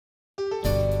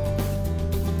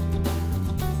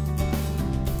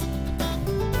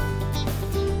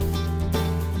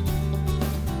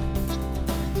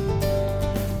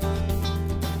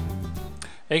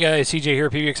Hey guys, CJ here,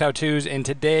 PBX How To's, and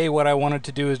today what I wanted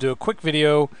to do is do a quick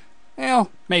video,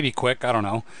 well, maybe quick, I don't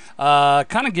know,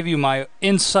 kind of give you my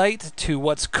insight to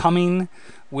what's coming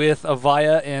with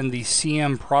Avaya and the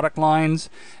CM product lines,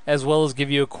 as well as give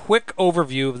you a quick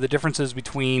overview of the differences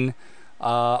between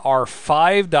our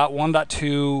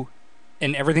 5.1.2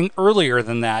 and everything earlier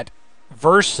than that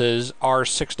versus our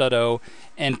 6.0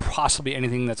 and possibly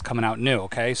anything that's coming out new,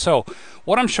 okay? So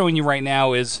what I'm showing you right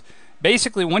now is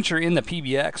basically, once you're in the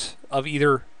PBX of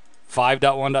either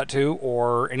 5.1.2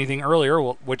 or anything earlier,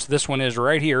 which this one is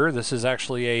right here, this is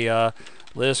actually a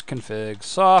list config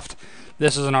soft.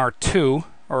 This is an R2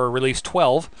 or release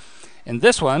 12, and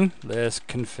this one, list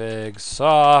config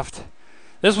soft.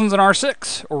 This one's an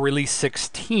R6 or release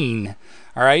 16.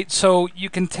 All right, so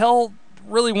you can tell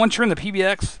really once you're in the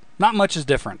PBX, not much is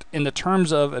different in the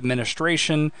terms of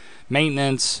administration,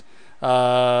 maintenance,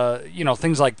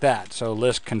 things like that. So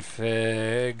list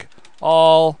config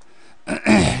all.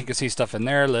 You can see stuff in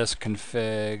there. List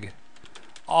config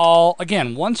all.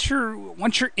 Again, once you're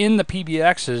in the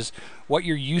PBXs, what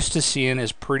you're used to seeing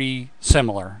is pretty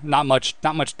similar. Not much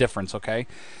difference. Okay.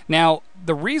 Now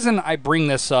the reason I bring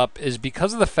this up is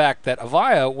because of the fact that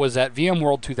Avaya was at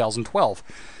VMworld 2012,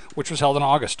 which was held in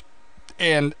August,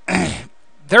 and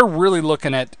they're really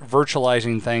looking at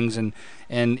virtualizing things, and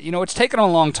it's taken a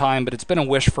long time, but it's been a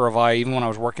wish for Avaya, even when I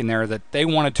was working there, that they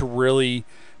wanted to really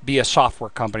be a software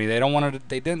company. They didn't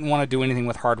want to do anything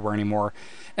with hardware anymore.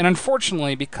 And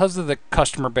unfortunately, because of the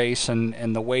customer base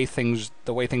and the way things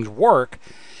work,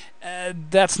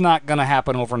 that's not going to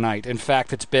happen overnight. In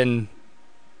fact, it's been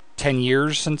 10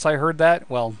 years since I heard that.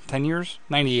 Well, 10 years?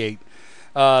 98.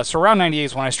 So around 98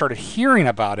 is when I started hearing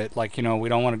about it, like, we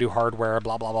don't want to do hardware,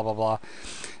 blah, blah, blah, blah, blah.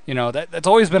 That's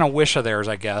always been a wish of theirs,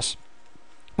 I guess,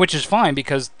 which is fine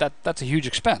because that's a huge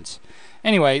expense.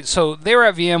 Anyway, so they were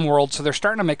at VMworld, so they're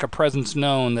starting to make a presence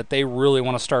known that they really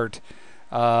want to start,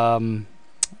 They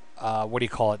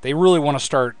really want to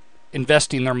start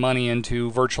investing their money into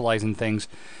virtualizing things.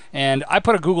 And I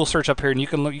put a Google search up here, and you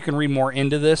can read more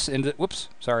into this. You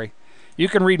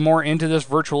can read more into this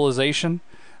virtualization.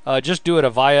 Just do it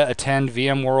Avaya attend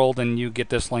VMworld, and you get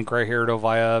this link right here to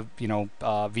Avaya,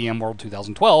 VMworld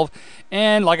 2012.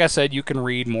 And like I said, you can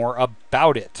read more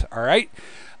about it. All right.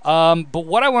 But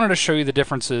what I wanted to show you the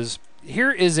differences.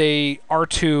 Here is a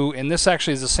R2, and this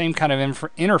actually is the same kind of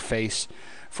interface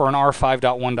for an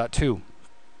R5.1.2,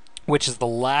 which is the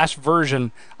last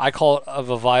version, I call it, of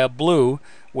Avaya Blue,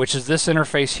 which is this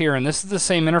interface here. And this is the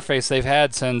same interface they've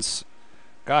had since,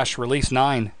 gosh, release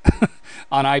 9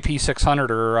 on IP600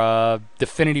 or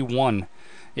Definity 1.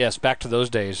 Yes, back to those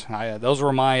days. Those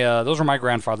were my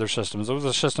grandfather's systems. Those were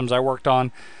the systems I worked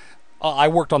on. I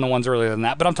worked on the ones earlier than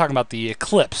that, but I'm talking about the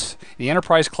Eclipse, the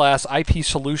enterprise class IP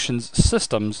solutions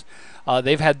systems.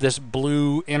 They've had this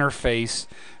blue interface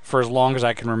for as long as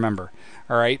I can remember.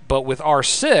 All right, but with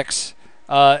R6,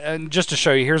 and just to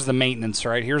show you, here's the maintenance.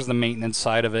 Right, here's the maintenance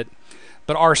side of it.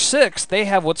 But R6, they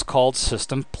have what's called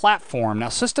System Platform. Now,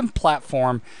 System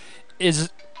Platform is,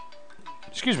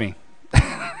 excuse me,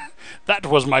 that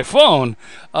was my phone,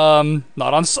 not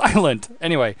on silent.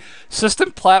 Anyway,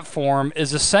 System Platform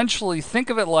is essentially, think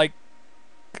of it like,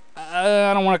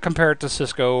 I don't want to compare it to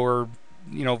Cisco or,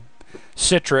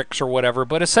 Citrix or whatever,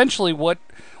 but essentially what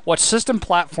System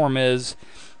Platform is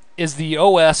the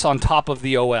OS on top of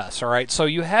the OS, all right? So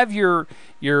you have your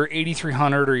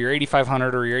 8300 or your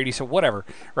 8500 or your 80, whatever,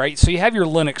 right? So you have your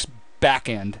Linux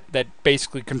backend that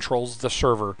basically controls the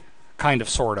server, kind of,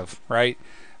 sort of, right?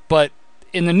 But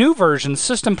in the new version,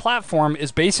 System Platform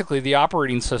is basically the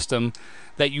operating system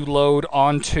that you load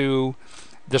onto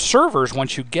the servers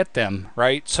once you get them,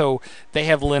 right? So they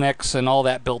have Linux and all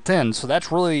that built in. So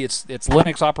that's really, it's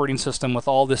Linux operating system with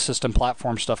all this System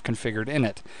Platform stuff configured in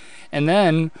it. And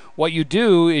then what you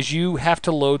do is you have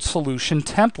to load solution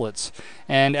templates.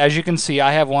 And as you can see,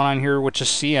 I have one on here which is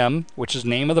CM, which is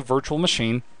name of the virtual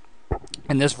machine.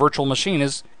 And this virtual machine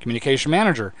is Communication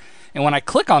Manager. And when I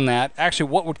click on that, actually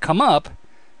what would come up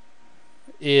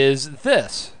is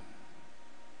this,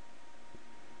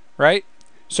 right?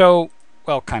 So,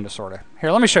 well, kind of, sort of.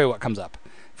 Here, let me show you what comes up.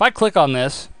 If I click on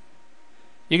this,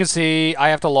 you can see I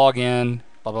have to log in,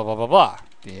 blah, blah, blah, blah, blah.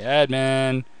 The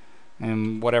admin,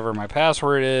 and whatever my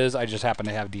password is, I just happen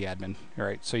to have admin,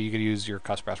 right? So you could use your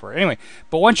custom password. Anyway,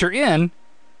 but once you're in,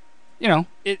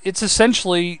 it's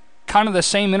essentially kind of the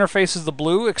same interface as the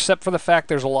blue, except for the fact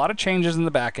there's a lot of changes in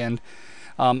the back end.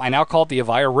 I now call it the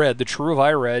Avaya Red, the true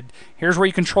Avaya Red. Here's where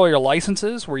you control your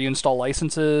licenses, where you install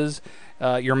licenses,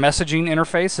 your messaging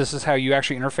interface. This is how you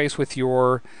actually interface with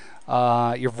your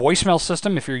your voicemail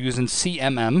system if you're using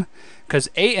CMM, because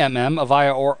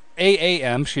Avaya or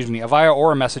Avaya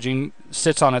Aura messaging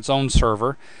sits on its own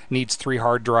server, needs 3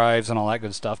 hard drives and all that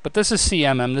good stuff. But this is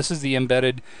CMM. This is the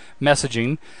embedded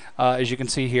messaging, as you can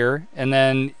see here. And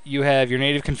then you have your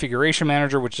native configuration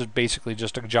manager, which is basically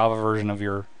just a Java version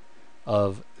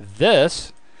of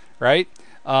this, right?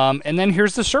 And then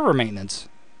here's the server maintenance.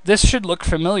 This should look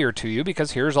familiar to you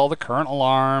because here's all the current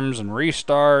alarms and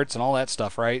restarts and all that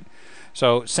stuff, right?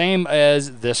 So same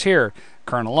as this here,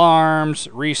 current alarms,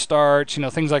 restarts, you know,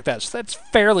 things like that. So that's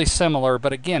fairly similar,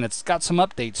 but again, it's got some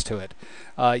updates to it.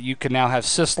 You can now have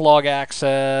syslog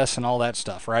access and all that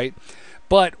stuff, right?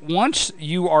 But once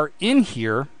you are in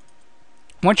here,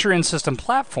 once you're in System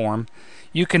Platform,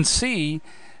 you can see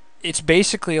it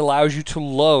basically allows you to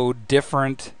load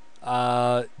different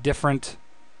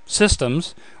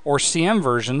systems or CM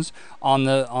versions on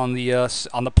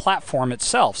the platform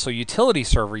itself. So Utility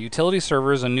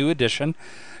Server is a new addition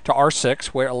to R6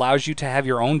 where it allows you to have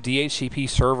your own DHCP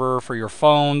server for your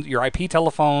phone, your IP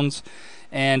telephones,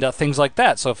 and things like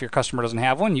that. So if your customer doesn't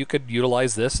have one, you could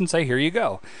utilize this and say, here you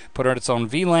go. Put it on its own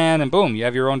VLAN and boom, you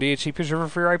have your own DHCP server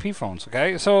for your IP phones.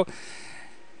 Okay, so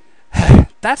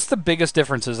that's the biggest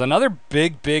differences. Another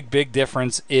big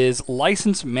difference is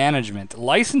license management.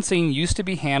 Licensing used to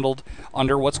be handled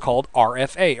under what's called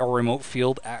RFA, or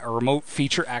remote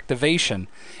feature activation.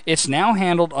 It's now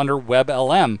handled under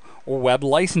WebLM, or Web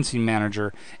Licensing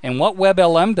Manager. And what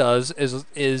WebLM does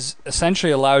is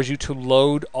essentially allows you to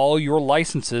load all your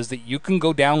licenses that you can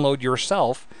go download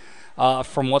yourself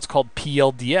from what's called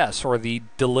PLDS, or the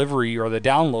delivery or the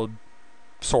download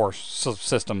source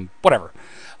system, whatever.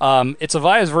 It's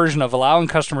Avaya's version of allowing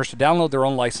customers to download their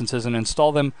own licenses and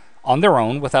install them on their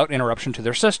own without interruption to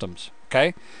their systems.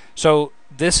 Okay, so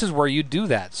this is where you do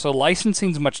that. So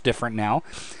licensing is much different now.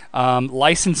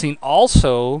 Licensing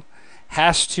also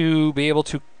has to be able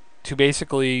to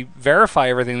basically verify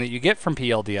everything that you get from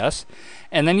PLDS,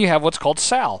 and then you have what's called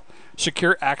SAL,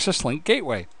 Secure Access Link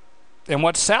Gateway. And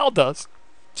what SAL does,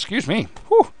 excuse me,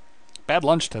 whew, bad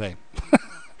lunch today.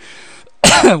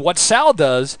 What SAL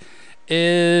does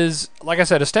is, like I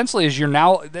said, ostensibly is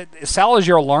SAL is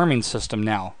your alarming system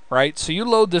now, right? So you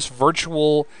load this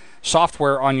virtual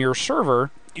software on your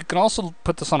server. You can also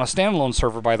put this on a standalone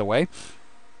server, by the way.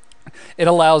 It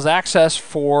allows access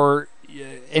for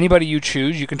anybody you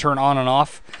choose. You can turn on and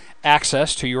off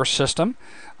access to your system.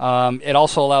 It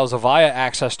also allows Avaya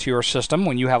access to your system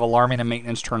when you have alarming and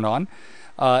maintenance turned on.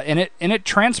 And it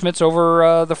transmits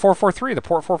over the port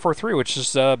 443, which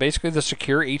is basically the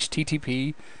secure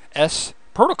HTTPS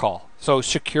protocol. So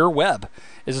secure web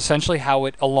is essentially how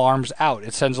it alarms out.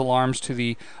 It sends alarms to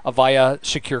the Avaya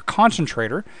Secure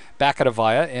Concentrator back at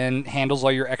Avaya and handles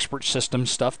all your expert system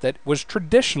stuff that was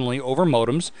traditionally over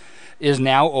modems, is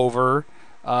now over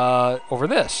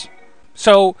this.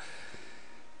 So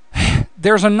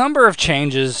there's a number of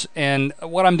changes, and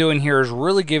what I'm doing here is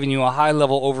really giving you a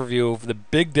high-level overview of the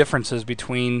big differences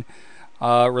between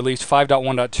release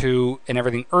 5.1.2 and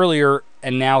everything earlier,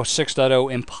 and now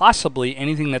 6.0 and possibly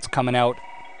anything that's coming out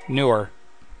newer.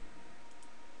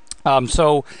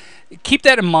 So keep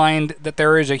that in mind, that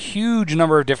there is a huge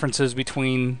number of differences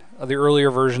between the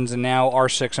earlier versions and now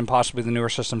R6 and possibly the newer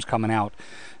systems coming out.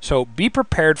 So be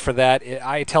prepared for that.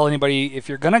 I tell anybody, if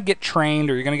you're going to get trained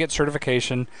or you're going to get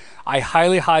certification, I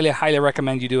highly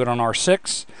recommend you do it on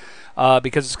R6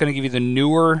 because it's going to give you the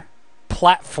newer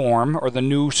platform or the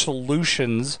new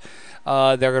solutions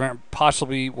that are going to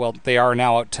possibly, well, they are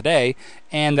now out today,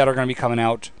 and that are going to be coming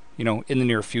out, you know, in the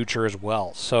near future as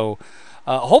well. So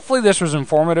hopefully this was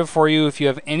informative for you. If you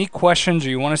have any questions or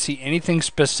you want to see anything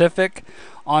specific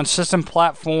on System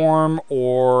Platform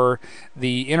or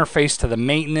the interface to the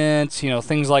maintenance, you know,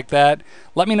 things like that,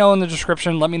 let me know in the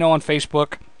description. Let me know on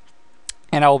Facebook,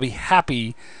 and I will be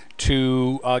happy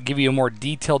to give you a more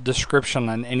detailed description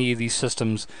on any of these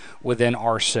systems within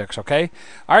R6, okay?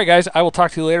 All right, guys, I will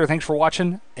talk to you later. Thanks for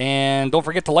watching, and don't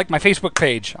forget to like my Facebook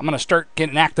page. I'm going to start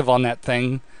getting active on that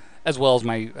thing, as well as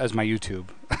my YouTube.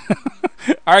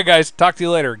 All right, guys, talk to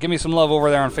you later. Give me some love over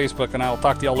there on Facebook, and I will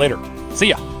talk to y'all later. See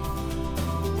ya.